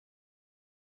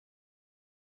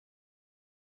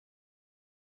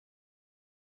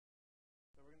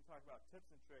So we're going to talk about tips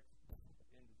and tricks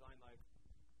in DesignLife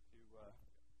to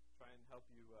try and help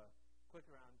you click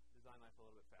around DesignLife a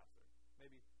little bit faster.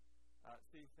 Maybe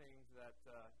see things that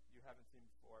you haven't seen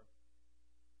before.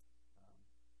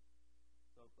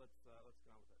 So let's get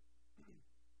on with it.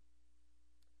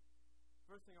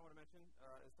 First thing I want to mention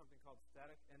is something called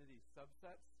static entity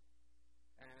subsets.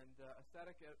 And a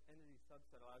static entity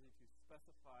subset allows you to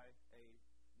specify a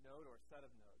node or set of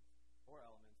nodes or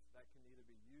elements that can either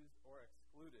be used or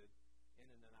excluded in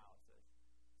an analysis.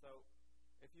 So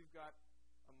if you've got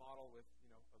a model with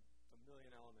a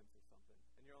million elements or something,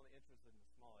 and you're only interested in a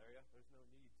small area, there's no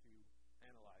need to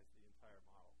analyze the entire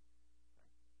model.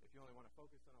 Okay? If you only want to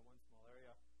focus in on one small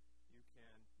area, you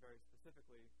can very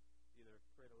specifically either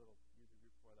create a little user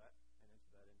group for that and enter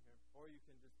that in here, or you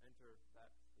can just enter that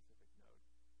specific node.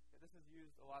 Okay, this is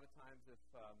used a lot of times if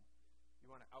you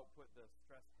want to output the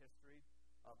stress history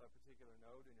of a particular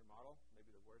node in your model,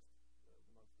 maybe the worst, the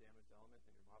most damaged element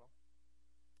in your model.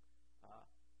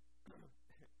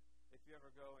 If you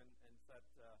ever go and set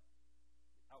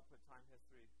output time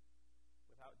history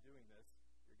without doing this,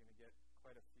 you're going to get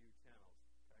quite a few channels.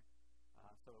 Okay,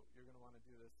 so you're going to want to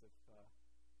do this if,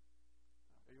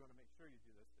 or you want to make sure you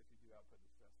do this if you do output the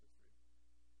stress history.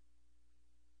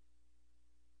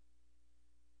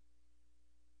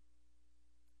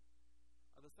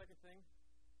 The second thing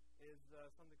is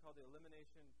something called the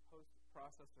elimination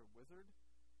post-processor wizard.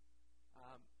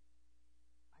 I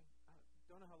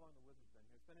don't know how long the wizard's been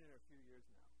here. It's been in here a few years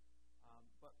now.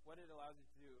 But what it allows you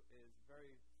to do is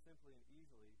very simply and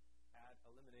easily add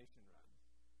elimination runs.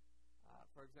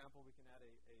 For example, we can add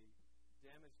a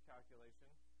damage calculation,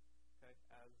 okay,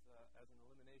 as an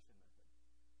elimination method.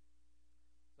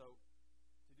 So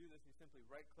to do this, you simply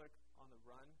right-click on the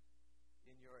run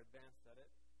in your advanced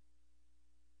edit.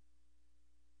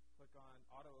 Click on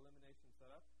Auto Elimination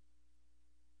Setup.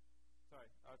 Sorry,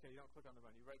 okay, you don't click on the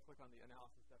run. You right-click on the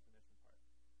analysis definition part.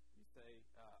 You say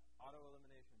Auto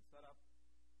Elimination Setup.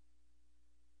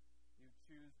 You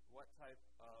choose what type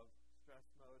of stress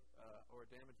mode or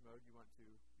damage mode you want to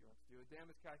do. A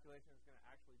damage calculation is going to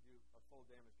actually do a full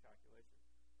damage calculation.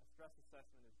 A stress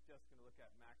assessment is just going to look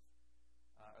at max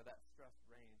or that stress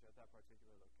range at that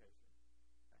particular location.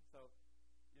 Okay. So,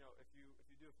 if you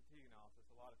do a fatigue analysis,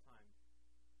 a lot of times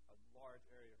a large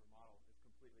area of your model is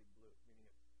completely blue, meaning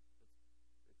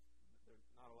there's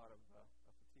not a lot of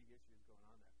fatigue issues going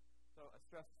on there. So a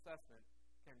stress assessment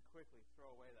can quickly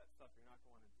throw away that stuff you're not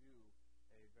going to do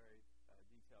a very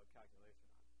detailed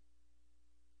calculation on.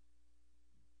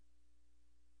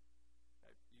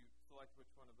 Okay, you select which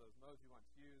one of those modes you want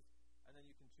to use, and then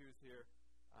you can choose here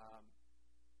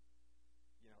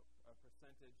a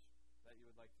percentage that you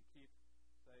would like to keep,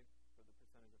 say, for the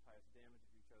percentage of highest damage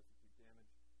if you chose to keep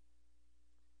damage.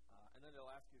 And then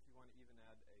it'll ask you if you want to even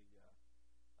add a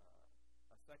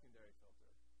secondary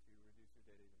filter to reduce your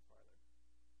data even farther.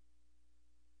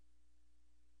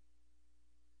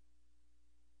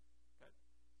 Okay,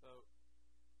 so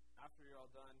after you're all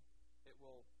done, it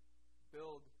will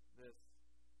build this,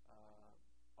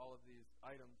 all of these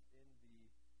items in the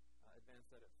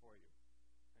advanced edit for you.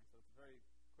 Okay, so it's a very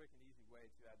quick and easy way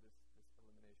to add this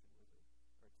elimination wizard,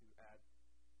 or to add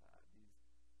these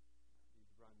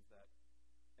runs that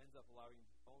ends up allowing you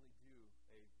to only do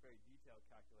a very detailed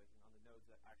calculation on the nodes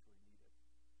that actually need it.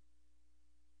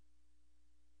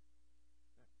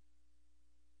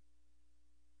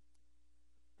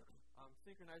 Okay.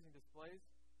 Synchronizing displays.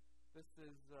 This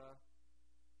is a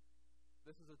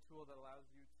tool that allows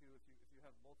you to, if you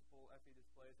have multiple FE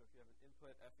displays, or if you have an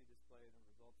input FE display and a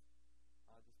results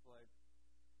display,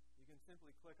 you can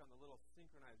simply click on the little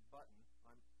synchronize button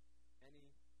on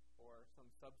any or some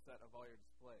subset of all your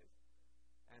displays.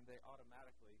 And they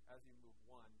automatically, as you move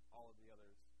one, all of the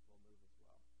others will move as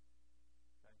well.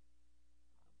 Okay,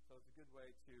 so it's a good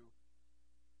way to,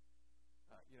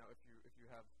 if you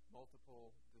have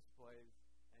multiple displays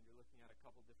and you're looking at a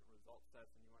couple different result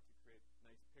sets and you want to create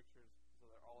nice pictures so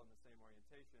they're all in the same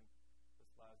orientation, this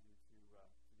allows you to do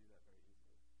that very easily.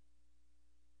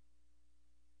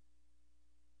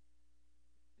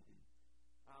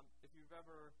 If you've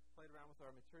ever played around with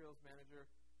our materials manager,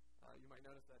 you might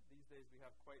notice that these days we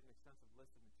have quite an extensive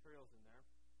list of materials in there.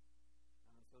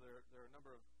 So there are a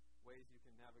number of ways you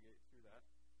can navigate through that.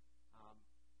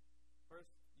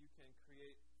 First, you can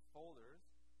create folders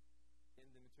in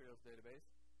the materials database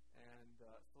and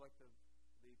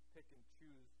selectively pick and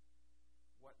choose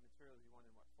what materials you want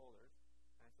in what folders.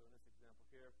 And so in this example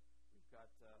here, we've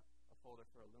got a folder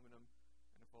for aluminum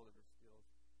and a folder for steels.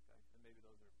 Okay? And maybe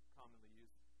those are commonly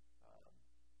used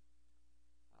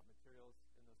materials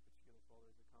in those particular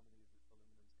folders. They're commonly used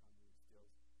aluminums, commonly used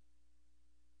steels.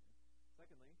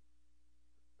 Okay.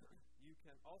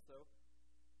 can also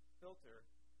filter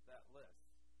that list.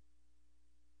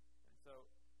 And so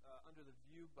under the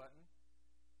View button,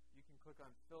 you can click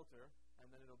on Filter,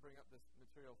 and then it'll bring up this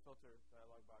Material Filter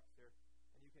dialog box here,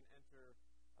 and you can enter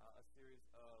a series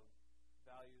of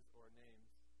values or names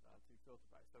to filter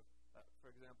by. So, for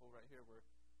example, right here we're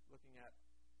looking at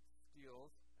steels,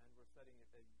 and we're setting it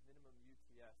a minimum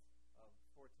UTS of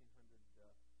 1,400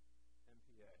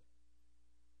 MPa.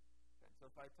 Okay, so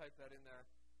if I type that in there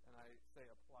and I say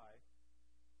apply,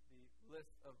 the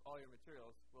list of all your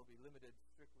materials will be limited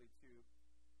strictly to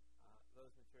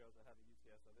those materials that have a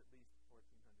UTS of at least 1,400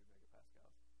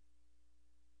 megapascals.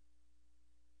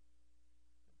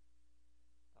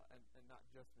 And not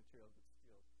just materials, but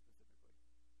steels specifically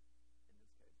in this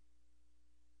case.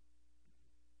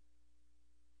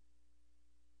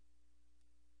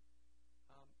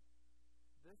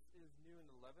 This is new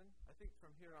in 11. I think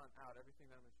from here on out,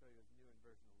 everything that I'm going to show you is new in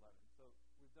version 11. So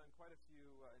we've done quite a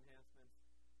few enhancements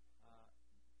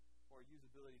or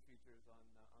usability features on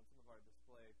some of our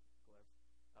display glyphs.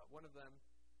 One of them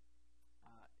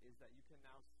is that you can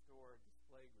now store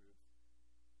display groups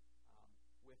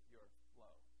with your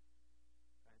flow.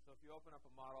 Okay, so if you open up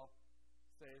a model,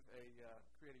 create a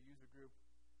user group,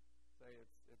 say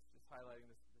it's just highlighting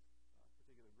this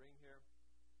particular ring here.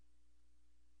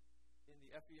 In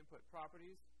the FE input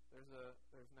properties, there's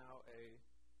now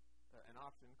an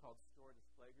option called Store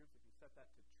Display Groups. If you set that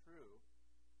to true,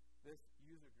 this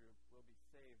user group will be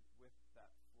saved with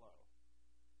that flow.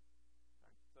 Okay?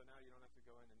 So now you don't have to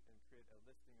go in and create a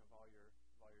listing of all your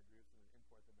groups and then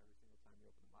import them every single time you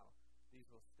open the model. These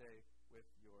will stay with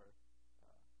your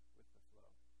with the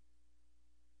flow.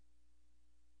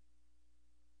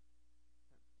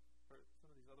 Okay. For some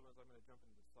of these other ones, I'm going to jump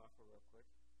into the software real quick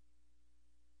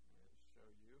and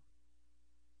show you. Let's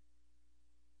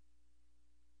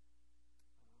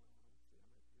see, I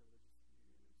might be able to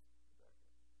just use the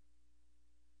backup.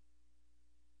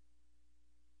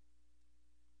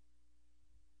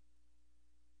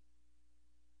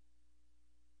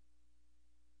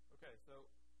 Okay, so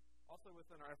also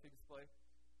within our FE display,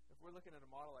 if we're looking at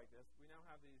a model like this, we now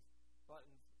have these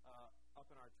buttons up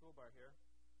in our toolbar here.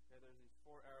 Okay, there's these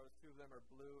 4 arrows. 2 of them are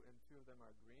blue and 2 of them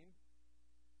are green.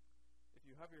 If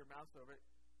you hover your mouse over it,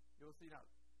 you'll see now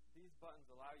these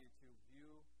buttons allow you to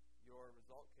view your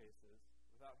result cases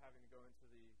without having to go into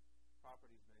the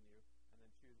properties menu and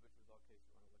then choose which result case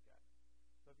you want to look at.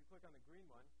 So if you click on the green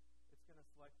one, it's going to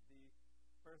select the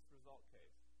first result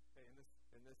case. Okay, in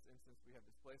this instance, we have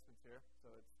displacements here,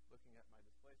 so it's looking at my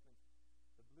displacements.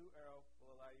 The blue arrow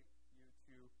will allow you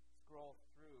to scroll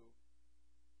through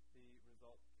the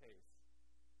result cases.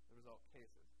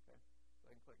 Okay, so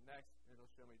I can click next, and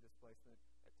it'll show me displacement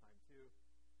at time 2,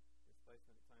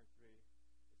 displacement at time 3,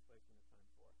 displacement at time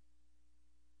 4.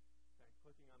 Okay,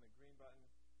 clicking on the green button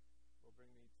will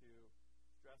bring me to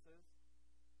stresses.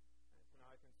 And so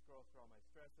now I can scroll through all my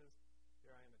stresses.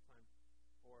 Here I am at time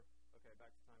 4. Okay,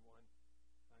 back to time 1,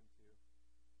 time 2,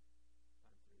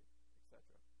 time 3,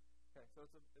 etc. Okay, so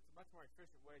it's a much more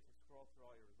efficient way to scroll through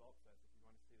all your result sets if you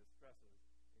want to see the stresses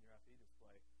in your FE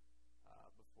display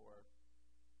before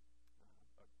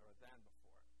or than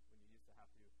before, when you used to have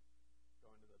to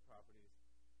go into the properties,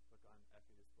 click on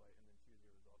FE display, and then choose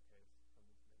your result case from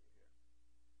this menu here.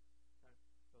 Okay,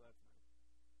 so that's nice.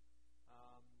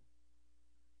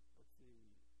 Let's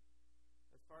see.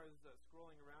 As far as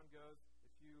scrolling around goes,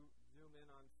 if you zoom in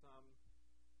on some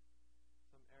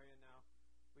area now,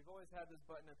 we've always had this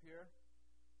button up here.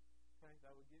 Okay,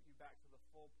 that would get you back to the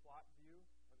full plot view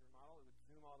of your model. It would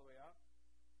zoom all the way out.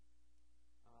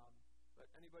 But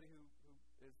anybody who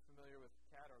is familiar with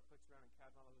CAD or clicks around in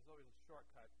CAD models, there's always a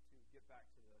shortcut to get back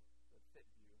to the fit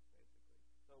view, basically.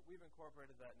 So we've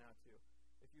incorporated that now too.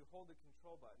 If you hold the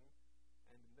control button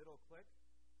and middle click,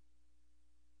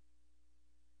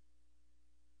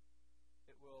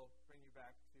 it will bring you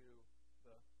back to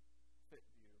the fit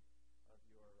view of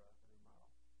your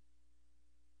model.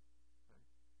 Okay.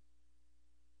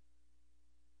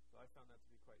 So I found that to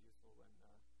be quite useful when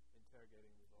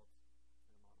interrogating results in a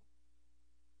model.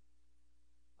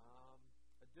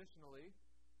 Additionally,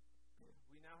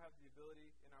 we now have the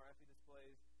ability in our FE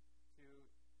displays to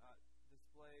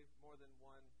display more than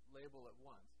one label at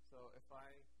once. So if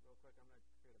I, real quick, I'm going to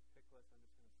create a pick list. I'm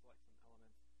just going to select some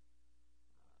elements.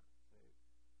 Say that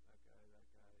guy,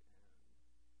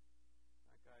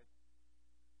 and that guy.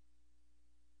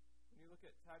 When you look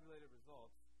at tabulated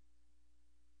results, let me clear this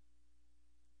real quick.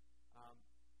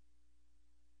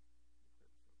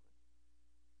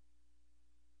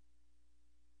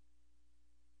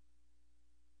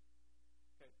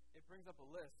 Okay, it brings up a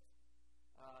list.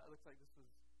 It looks like this was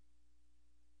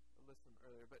a list from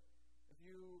earlier, but if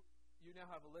you now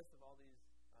have a list of all these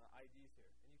IDs here,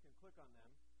 and you can click on them,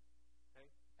 okay?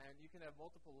 And you can have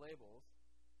multiple labels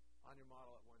on your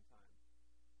model at one time.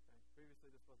 Okay? Previously,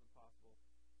 this wasn't possible,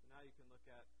 so now you can look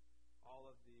at all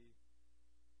of the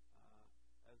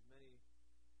as many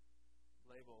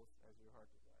labels as your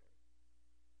heart desires.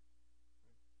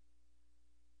 Okay?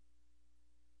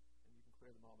 And you can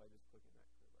clear them all by just clicking that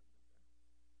clear button right there.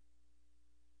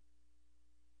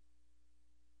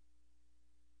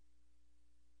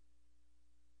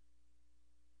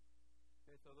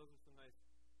 Okay, so those are some nice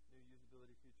new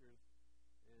usability features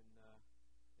in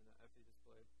the FE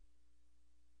display.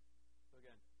 So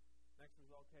again, next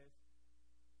result case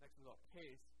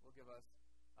will give us,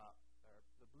 or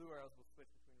the blue arrows will switch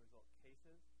between result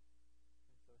cases.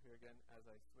 Okay, so here again, as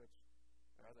I push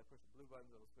the blue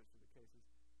buttons, it will switch to the cases,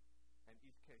 and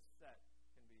each case set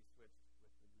can be switched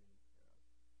with the green arrows.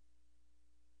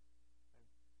 Okay.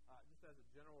 Just as a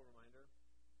general reminder,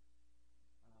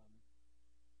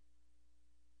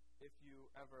 if you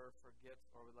ever forget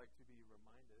or would like to be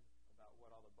reminded about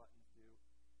what all the buttons do,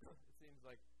 it seems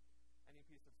like any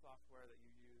piece of software that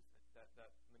you use that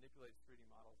manipulates 3D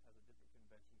models has a different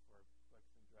convention for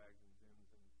clicks and drags and zooms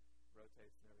and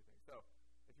rotates and everything. So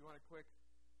if you want a quick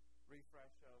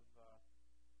refresh of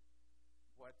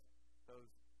what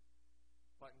those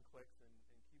button clicks and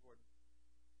keyboard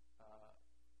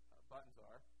buttons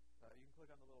are, you can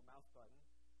click on the little mouse button,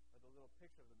 or the little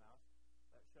picture of the mouse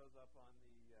that shows up on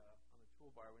the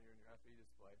toolbar when you're in your FE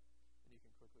display, and you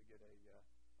can quickly get a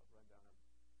rundown of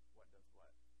what does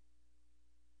what.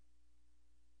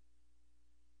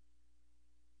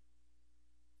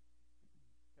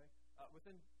 Okay.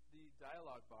 Within the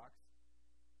dialog box,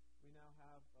 we now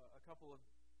have a couple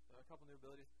new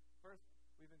abilities. First,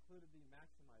 we've included the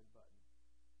maximize button.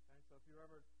 Okay, so if you're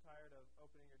ever tired of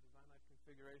opening your DesignLife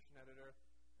configuration editor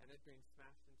and it being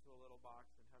smashed into a little box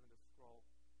and having to scroll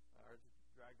or just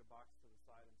drag the box to the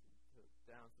side and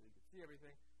down so you can see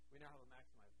everything, we now have a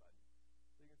maximize button.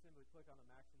 So you can simply click on the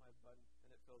maximize button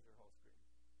and it fills your whole screen.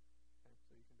 Okay,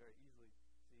 so you can very easily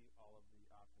see all of the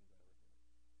options that are within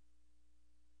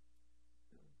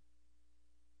it.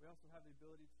 We also have the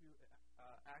ability to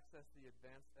access the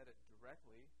advanced edit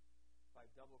directly by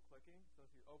double-clicking. So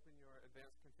if you open your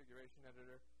advanced configuration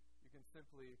editor, you can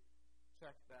simply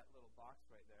check that little box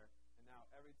right there. And now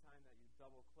every time that you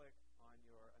double-click on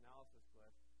your analysis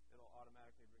glyph, it'll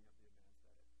automatically bring up the advanced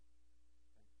edit.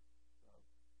 Okay?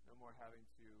 So no more having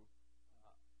to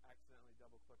accidentally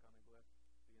double-click on the glyph,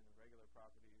 be in the regular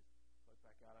properties, click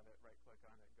back out of it, right-click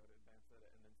on it, go to advanced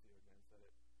edit, and then see your advanced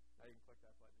edit. Now you can click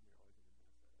that button and you're always in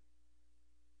advanced edit.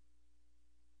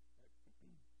 Okay.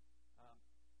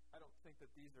 I don't think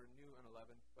that these are new in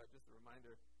 11, but just a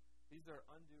reminder, these are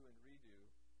undo and redo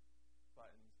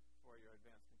buttons for your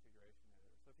advanced configuration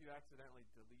editor. So if you accidentally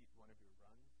delete one of your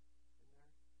runs in there,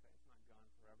 okay, it's not gone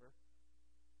forever,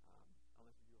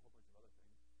 unless you do a whole bunch of other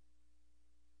things.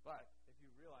 But if you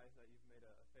realize that you've made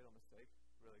a fatal mistake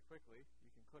really quickly,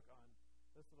 you can click on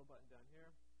this little button down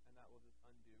here, and that will just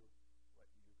undo what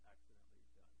you've accidentally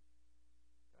done.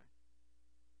 Okay?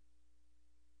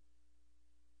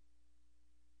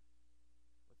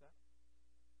 What's that?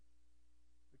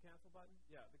 The cancel button?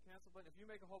 Yeah, the cancel button. If you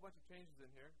make a whole bunch of changes in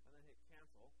here and then hit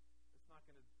cancel, it's not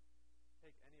going to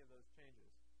take any of those changes.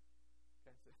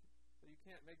 Okay, so you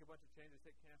can't make a bunch of changes,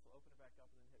 hit cancel, open it back up,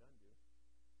 and then hit undo.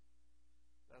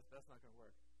 That's not going to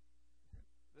work.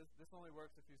 This only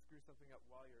works if you screw something up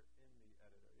while you're in the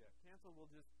editor. Yeah, cancel will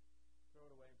just throw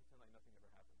it away and pretend like nothing ever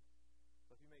happened.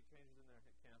 So if you make changes in there and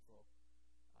hit cancel,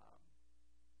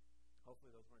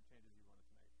 hopefully those weren't changes you wanted to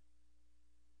make.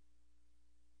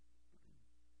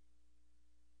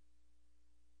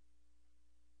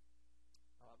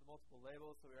 The multiple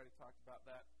labels, so we already talked about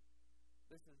that.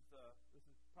 This is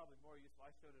probably more useful.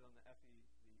 I showed it on the FE,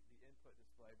 the input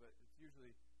display, but it's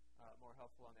usually more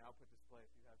helpful on the output display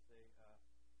if you have, say,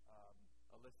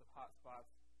 a list of hotspots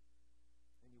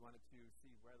and you wanted to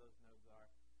see where those nodes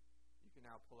are. You can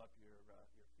now pull up your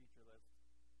feature list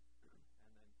and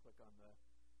then click on the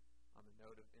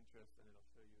node of interest, and it'll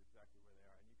show you exactly where they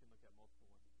are. And you can look at multiple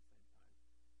ones at the same time.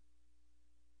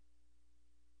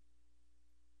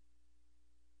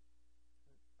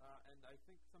 And I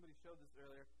think somebody showed this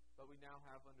earlier, but we now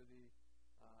have under the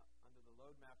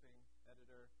load mapping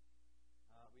editor,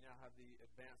 we now have the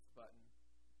advanced button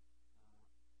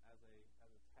as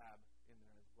a tab in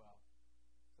there as well.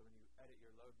 So when you edit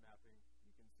your load mapping,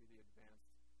 you can see the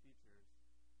advanced features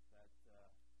that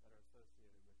are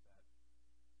associated with that.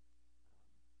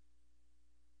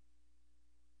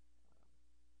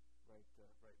 Right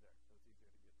there. So it's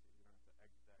easier to get to. You don't have to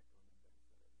exit that, go in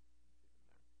advanced edit, and see them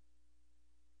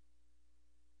there.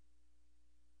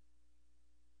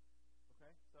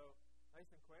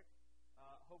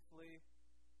 hopefully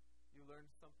you learned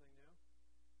something new.